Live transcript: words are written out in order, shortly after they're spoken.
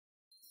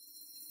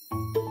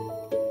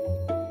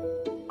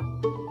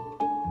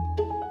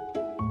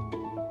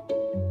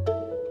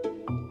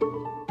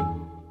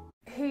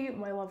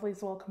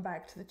lovelies, welcome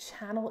back to the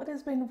channel. It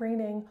has been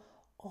raining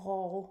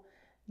all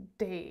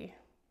day,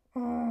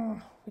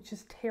 which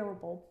is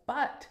terrible,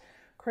 but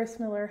Chris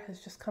Miller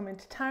has just come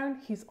into town.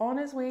 He's on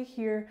his way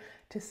here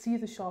to see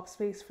the shop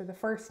space for the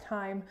first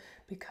time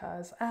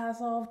because as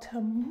of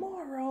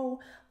tomorrow,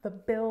 the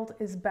build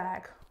is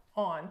back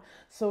on.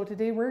 So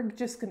today we're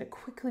just going to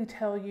quickly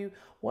tell you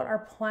what our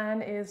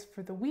plan is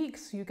for the week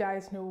so you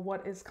guys know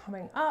what is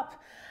coming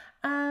up,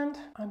 and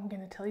I'm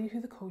going to tell you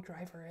who the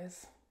co-driver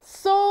is.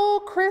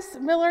 So Chris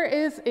Miller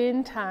is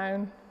in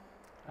town.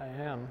 I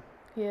am.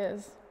 He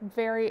is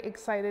very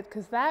excited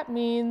because that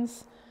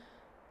means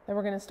that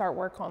we're going to start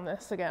work on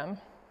this again.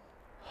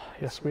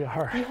 Yes, we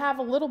are. We have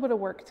a little bit of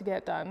work to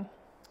get done.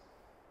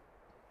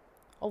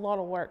 A lot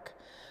of work.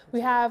 We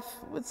have,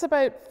 it's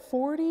about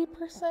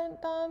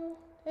 40%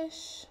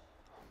 done-ish.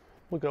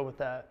 We'll go with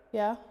that.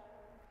 Yeah?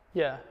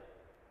 Yeah.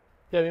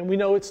 Yeah, I mean, we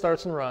know it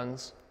starts and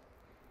runs.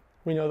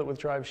 We know that with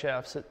drive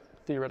shafts, it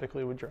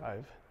theoretically would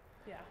drive.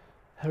 Yeah.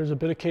 There's a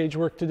bit of cage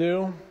work to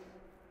do.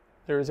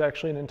 There is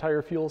actually an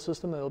entire fuel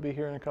system that'll be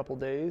here in a couple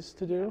days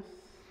to do.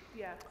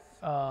 Yes.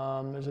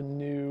 There's a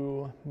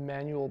new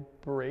manual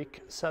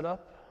brake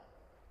setup.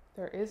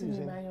 There is a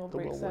new manual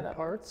brake setup.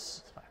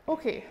 Parts.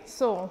 Okay,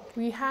 so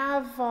we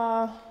have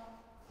a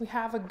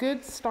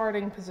good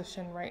starting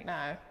position right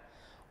now.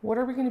 What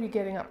are we going to be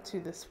getting up to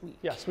this week?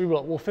 Yes, we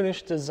will. We'll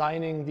finish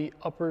designing the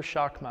upper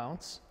shock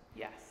mounts.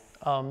 Yes.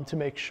 To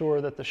make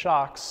sure that the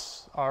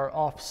shocks are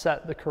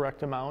offset the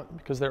correct amount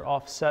because they're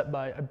offset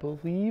by, I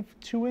believe,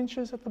 2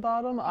 inches at the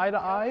bottom, eye to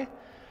eye.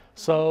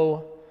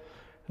 So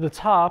the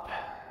top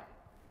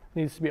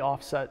needs to be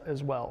offset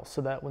as well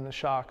so that when the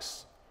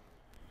shocks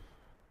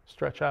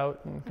stretch out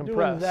and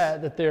compress,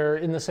 that they're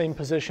in the same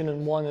position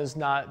and one is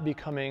not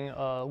becoming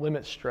a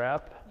limit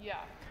strap. Yeah.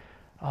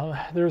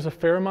 There's a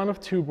fair amount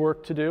of tube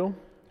work to do,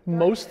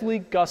 mostly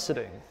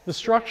gusseting. The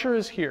structure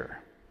is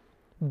here,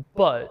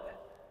 but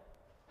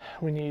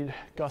we need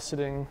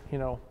gusseting, you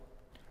know,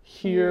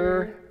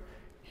 here.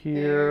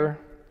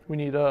 We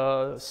need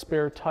a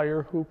spare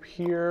tire hoop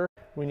here.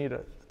 We need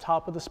a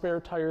top of the spare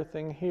tire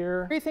thing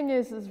here. Great thing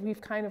is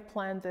we've kind of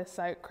planned this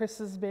out. Chris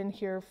has been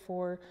here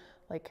for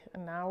like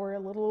an hour, a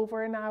little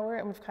over an hour,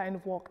 and we've kind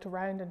of walked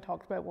around and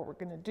talked about what we're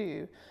going to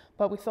do.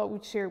 But we thought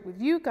we'd share it with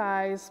you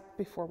guys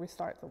before we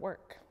start the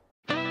work.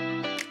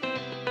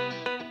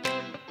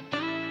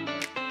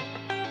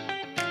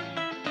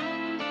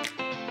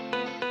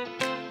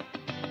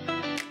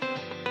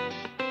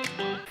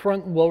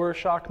 Front lower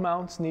shock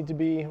mounts need to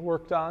be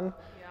worked on. Yep.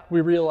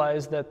 We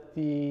realized that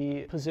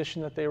the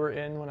position that they were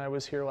in when I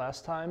was here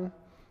last time,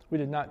 we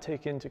did not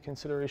take into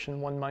consideration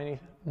one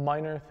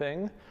minor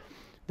thing,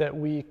 that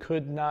we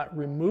could not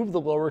remove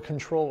the lower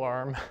control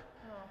arm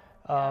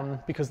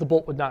because the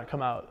bolt would not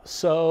come out.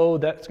 So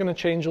that's going to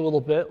change a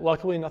little bit.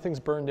 Luckily, nothing's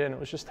burned in. It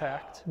was just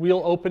tacked.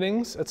 Wheel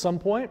openings at some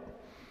point.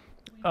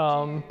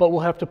 But we'll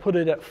have to put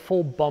it at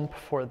full bump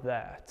for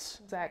that.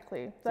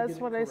 Exactly. That's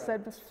what I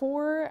said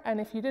before. And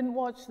if you didn't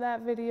watch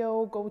that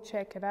video, go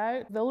check it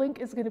out. The link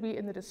is going to be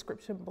in the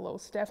description below.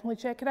 So definitely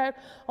check it out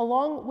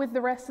along with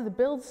the rest of the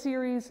build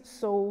series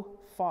so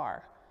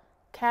far.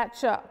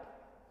 Catch up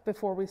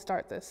before we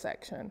start this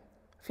section.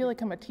 I feel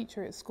like I'm a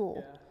teacher at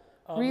school.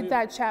 Yeah. Read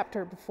that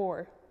chapter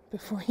before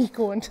you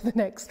go into the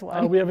next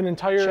one. We have an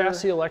entire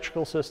chassis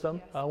electrical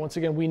system. Once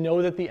again, we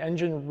know that the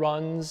engine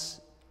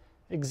runs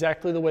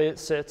exactly the way it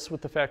sits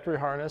with the factory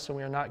harness, and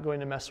we are not going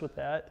to mess with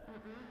that.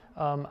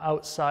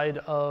 Outside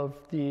of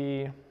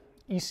the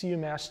ECU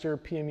Master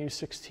PMU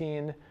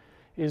 16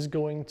 is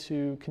going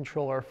to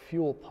control our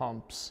fuel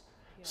pumps.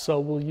 Yeah. So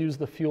we'll use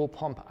the fuel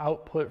pump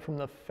output from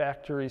the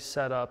factory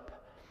setup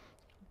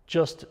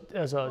just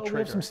as a trigger. We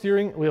have some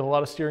steering. We have a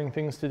lot of steering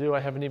things to do.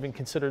 I haven't even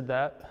considered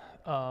that.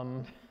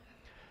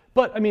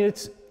 But I mean,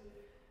 it's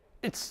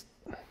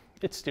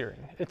steering.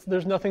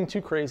 There's nothing too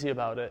crazy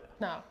about it.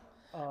 No.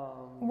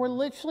 We're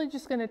literally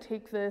just going to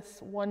take this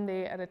one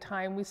day at a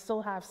time. We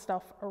still have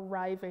stuff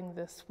arriving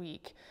this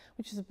week,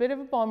 which is a bit of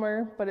a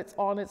bummer, but it's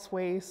on its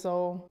way,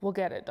 so we'll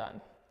get it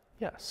done.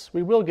 Yes,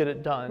 we will get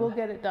it done. We'll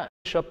get it done.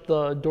 Finish up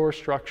the door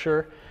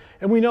structure,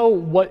 and we know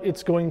what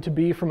it's going to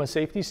be from a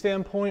safety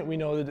standpoint. We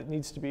know that it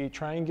needs to be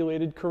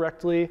triangulated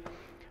correctly,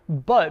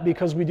 but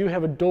because we do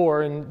have a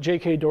door, and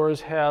JK doors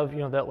have, you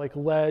know, that like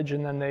ledge,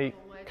 and then they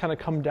kind of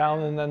come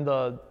down, and then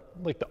the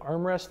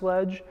armrest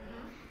ledge.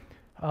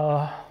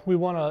 We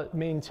want to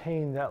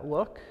maintain that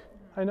look,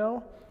 I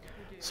know.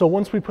 So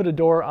once we put a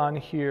door on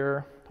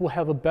here, we'll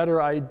have a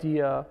better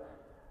idea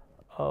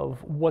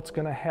of what's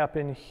going to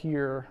happen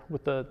here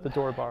with the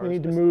door bars. We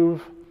need to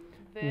move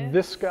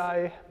this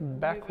guy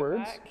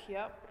backwards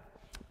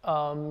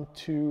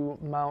to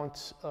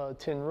mount a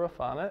tin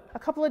roof on it. A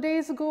couple of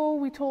days ago,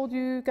 we told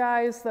you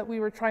guys that we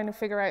were trying to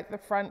figure out the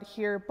front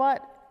here,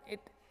 but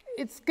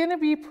it's going to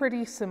be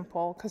pretty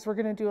simple because we're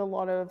going to do a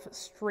lot of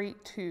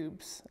straight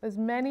tubes. As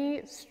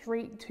many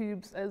straight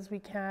tubes as we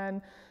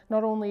can,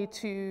 not only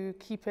to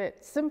keep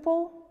it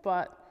simple,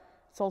 but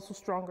it's also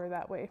stronger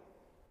that way.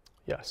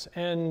 Yes,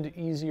 and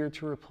easier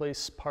to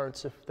replace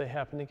parts if they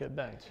happen to get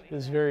bent.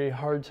 It's very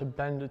hard to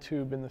bend a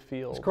tube in the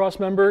field. This cross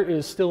member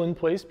is still in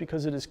place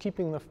because it is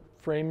keeping the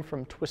frame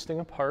from twisting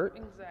apart.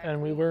 Exactly.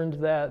 And we learned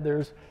that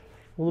there's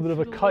a little bit of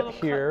a cut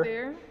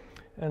here,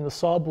 and the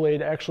saw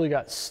blade actually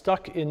got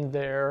stuck in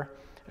there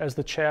as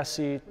the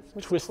chassis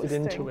twisted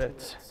into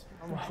it.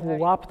 We'll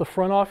lop the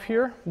front off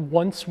here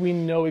once we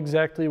know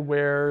exactly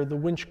where the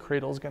winch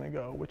cradle is going to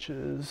go, which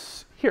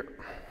is here.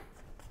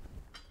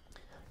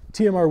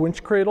 TMR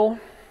winch cradle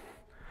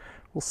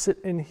will sit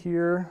in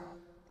here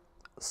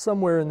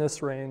somewhere in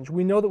this range.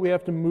 We know that we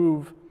have to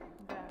move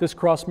this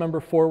cross member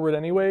forward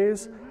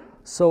anyways,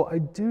 so I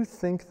do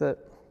think that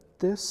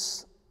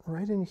this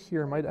right in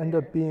here might end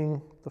up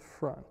being the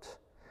front.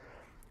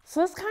 So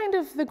that's kind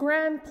of the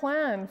grand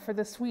plan for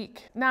this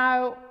week.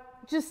 Now,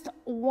 just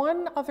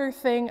one other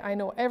thing, I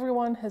know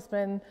everyone has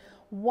been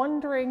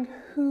wondering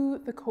who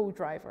the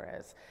co-driver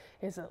is.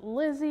 Is it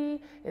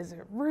Lizzie? Is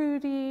it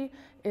Rudy?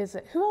 Is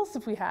it, who else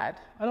have we had?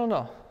 I don't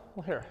know.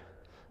 Well, here,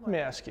 let me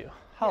ask you.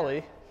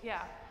 Holly,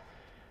 Yeah.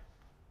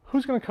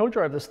 who's going to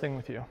co-drive this thing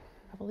with you?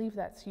 I believe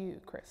that's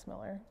you, Chris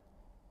Miller.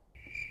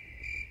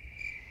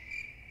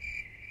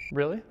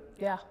 Really?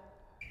 Yeah.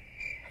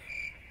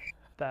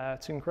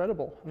 That's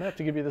incredible. I'm going to have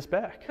to give you this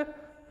back.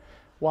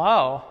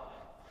 Wow.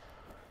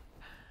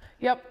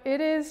 Yep, it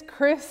is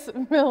Chris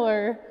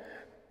Miller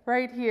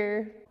right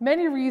here.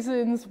 Many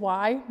reasons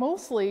why,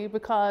 mostly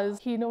because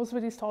he knows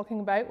what he's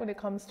talking about when it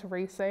comes to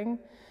racing.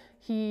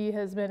 He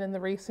has been in the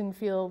racing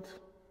field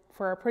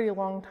for a pretty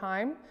long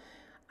time,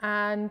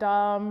 and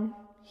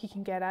he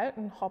can get out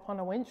and hop on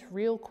a winch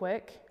real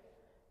quick.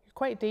 You're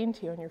quite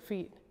dainty on your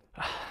feet.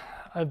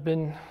 I've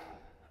been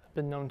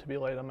known to be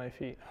light on my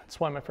feet.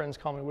 That's why my friends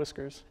call me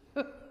Whiskers.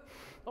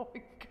 Oh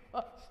my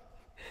gosh.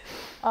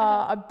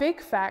 A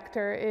big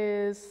factor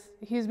is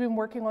he's been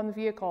working on the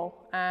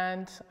vehicle,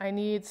 and I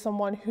need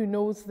someone who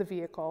knows the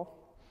vehicle.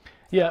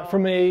 Yeah,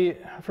 from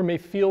a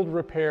field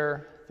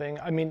repair thing,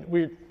 I mean,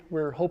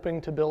 we're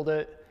hoping to build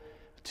it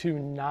to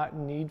not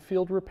need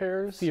field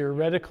repairs.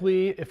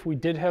 Theoretically, if we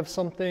did have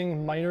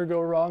something minor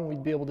go wrong,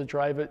 we'd be able to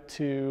drive it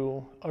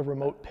to a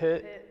remote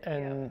pit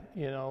and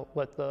you know,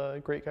 let the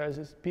great guys,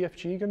 is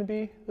BFG going to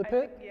be the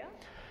pit? Yeah.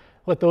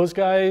 Let those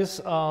guys,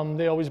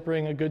 they always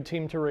bring a good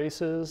team to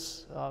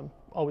races.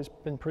 Always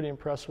been pretty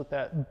impressed with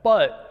that.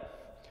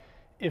 But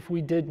if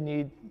we did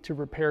need to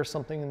repair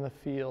something in the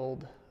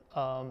field,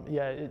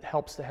 yeah, it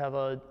helps to have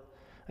an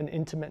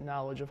intimate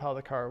knowledge of how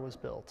the car was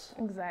built.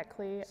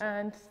 Exactly,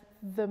 and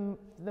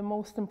the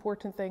most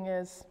important thing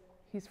is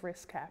he's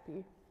risk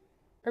happy.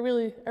 I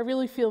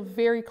really feel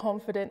very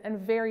confident and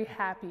very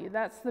happy.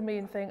 That's the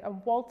main thing.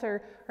 And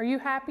Walter, are you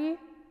happy?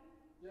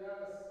 Yes.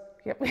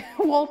 Yep,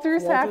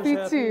 Walter's happy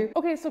too.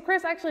 Okay, so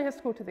Chris actually has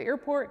to go to the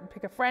airport and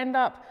pick a friend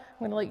up.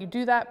 I'm gonna let you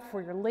do that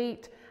before you're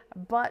late,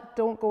 but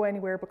don't go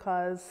anywhere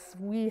because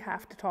we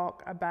have to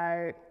talk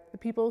about the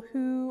people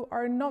who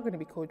are not gonna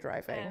be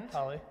co-driving.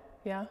 Holly,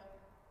 Yeah?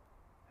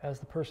 as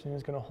the person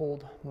who's going to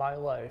hold my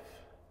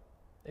life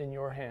in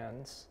your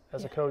hands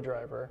as a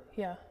co-driver,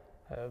 Yeah.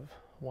 I have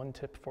one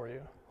tip for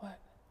you. What?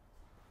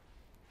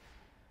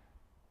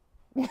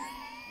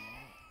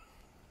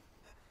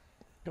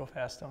 Go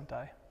fast, don't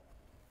die.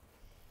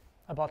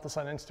 I bought this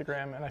on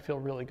Instagram and I feel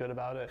really good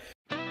about it.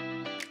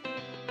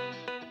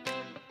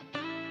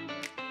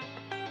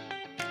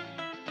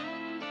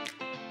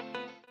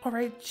 All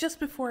right, just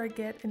before I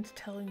get into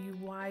telling you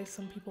why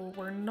some people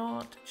were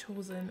not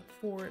chosen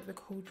for the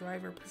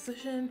co-driver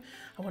position,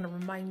 I want to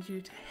remind you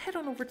to head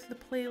on over to the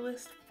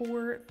playlist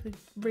for the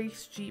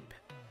Race Jeep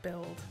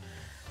build.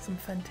 Some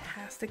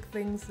fantastic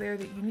things there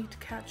that you need to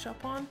catch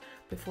up on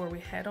before we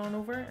head on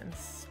over and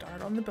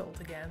start on the build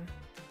again.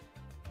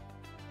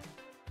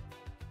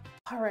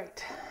 All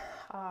right,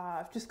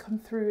 I've just come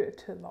through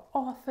to the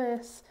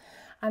office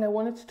and I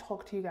wanted to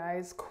talk to you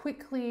guys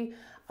quickly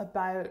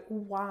about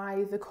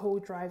why the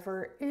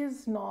co-driver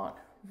is not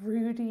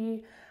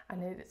Rudy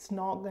and it's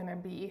not gonna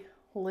be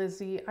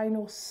Lizzie. I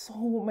know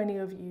so many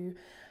of you,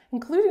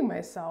 including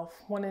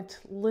myself, wanted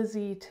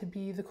Lizzie to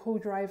be the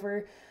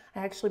co-driver. I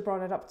actually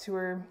brought it up to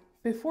her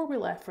before we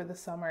left for the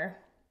summer,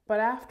 but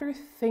after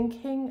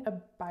thinking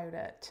about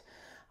it,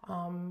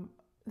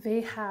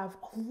 they have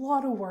a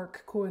lot of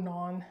work going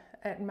on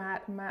at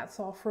Matt's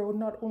Off-Road,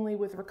 not only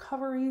with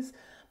recoveries,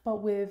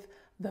 but with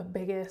the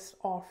biggest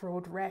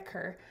off-road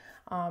wrecker.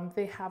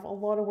 They have a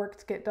lot of work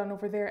to get done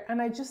over there,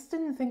 and I just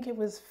didn't think it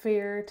was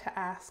fair to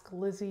ask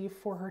Lizzie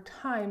for her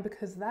time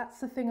because that's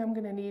the thing I'm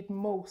gonna need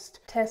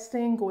most.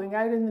 Testing, going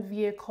out in the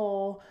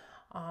vehicle,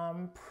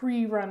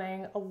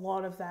 pre-running, a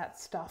lot of that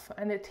stuff,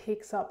 and it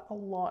takes up a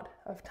lot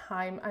of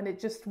time, and it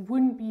just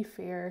wouldn't be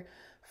fair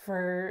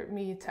for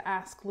me to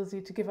ask Lizzie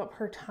to give up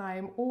her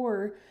time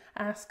or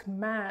ask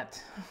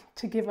Matt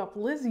to give up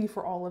Lizzie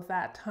for all of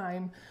that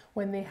time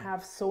when they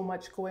have so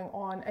much going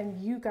on.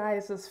 And you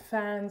guys as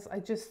fans,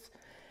 it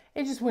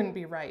just wouldn't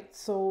be right.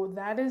 So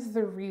that is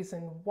the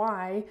reason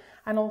why.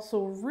 And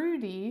also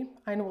Rudy,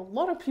 I know a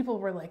lot of people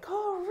were like,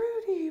 oh,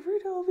 Rudy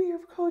will be your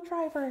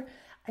co-driver.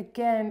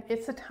 Again,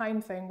 it's a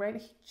time thing, right?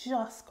 He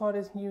just got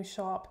his new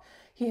shop.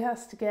 He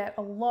has to get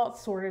a lot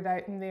sorted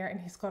out in there, and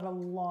he's got a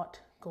lot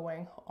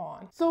going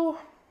on. So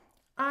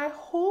I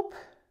hope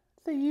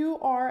that you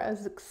are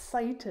as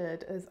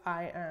excited as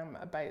I am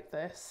about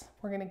this.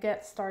 We're gonna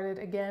get started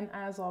again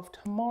as of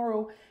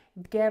tomorrow.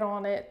 Get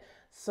on it.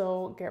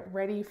 So get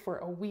ready for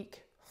a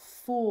week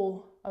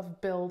full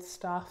of build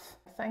stuff.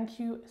 Thank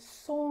you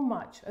so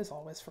much as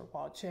always for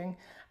watching,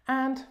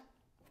 and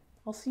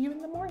I'll see you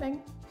in the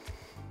morning.